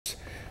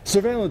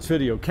Surveillance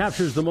video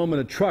captures the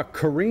moment a truck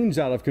careens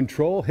out of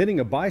control, hitting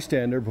a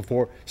bystander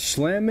before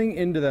slamming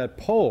into that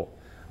pole.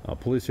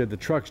 Police said the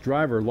truck's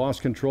driver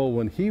lost control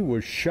when he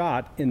was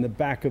shot in the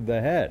back of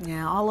the head.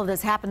 Yeah, all of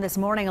this happened this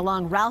morning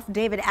along Ralph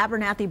David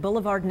Abernathy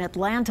Boulevard in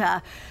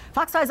Atlanta.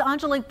 Fox 5's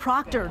Angelique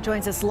Proctor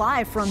joins us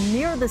live from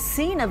near the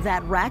scene of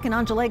that wreck. And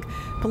Angelique,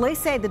 police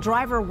say the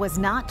driver was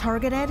not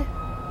targeted.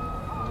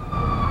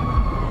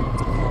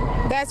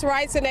 That's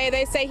right, Sine.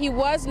 They say he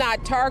was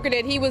not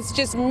targeted. He was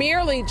just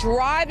merely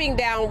driving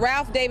down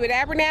Ralph David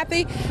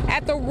Abernathy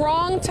at the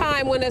wrong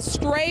time when a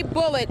stray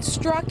bullet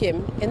struck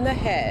him in the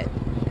head.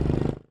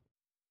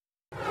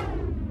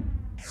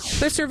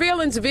 The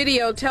surveillance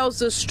video tells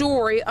the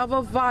story of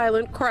a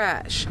violent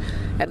crash.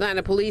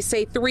 Atlanta police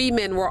say 3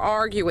 men were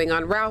arguing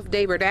on Ralph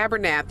David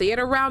Abernathy at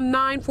around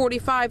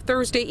 9:45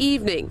 Thursday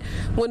evening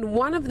when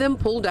one of them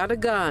pulled out a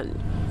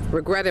gun.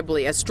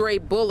 Regrettably, a stray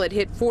bullet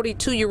hit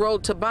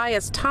 42-year-old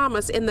Tobias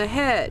Thomas in the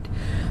head.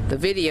 The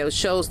video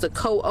shows the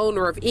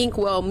co-owner of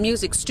Inkwell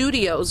Music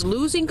Studios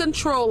losing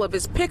control of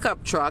his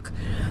pickup truck,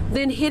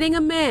 then hitting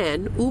a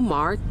man,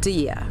 Umar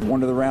Dia.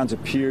 One of the rounds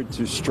appeared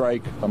to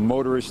strike a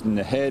motorist in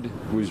the head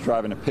who was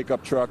driving a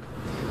pickup truck.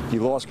 He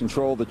lost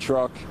control of the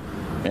truck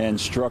and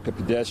struck a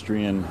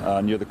pedestrian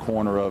near the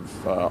corner of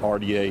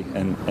RDA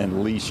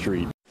and Lee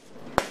Street.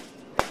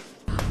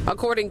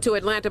 According to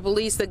Atlanta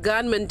police, the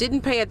gunman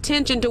didn't pay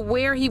attention to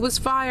where he was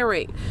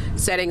firing,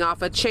 setting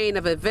off a chain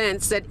of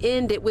events that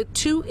ended with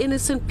 2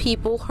 innocent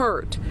people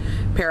hurt.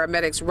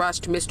 Paramedics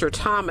rushed Mr.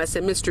 Thomas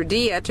and Mr.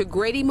 Dia to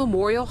Grady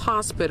Memorial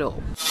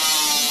Hospital.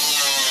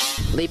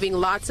 Leaving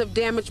lots of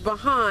damage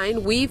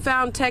behind, we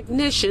found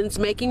technicians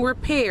making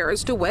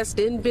repairs to West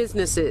End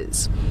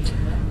businesses.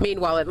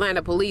 Meanwhile,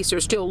 Atlanta police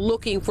are still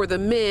looking for the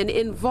men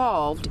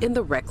involved in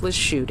the reckless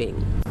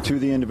shooting. 2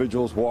 of the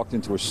individuals walked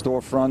into a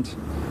storefront.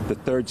 The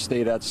third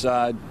stayed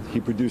outside. He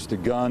produced a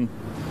gun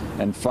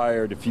and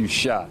fired a few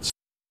shots.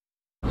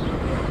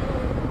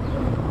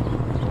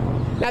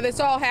 Now, this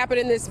all happened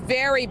in this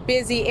very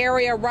busy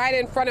area right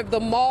in front of the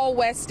mall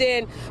West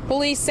End.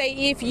 Police say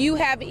if you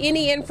have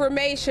any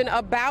information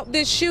about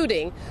this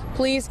shooting,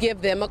 please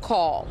give them a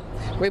call.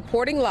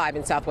 Reporting live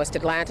in Southwest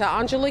Atlanta,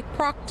 Angelique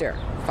Proctor,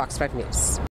 Fox 5 News.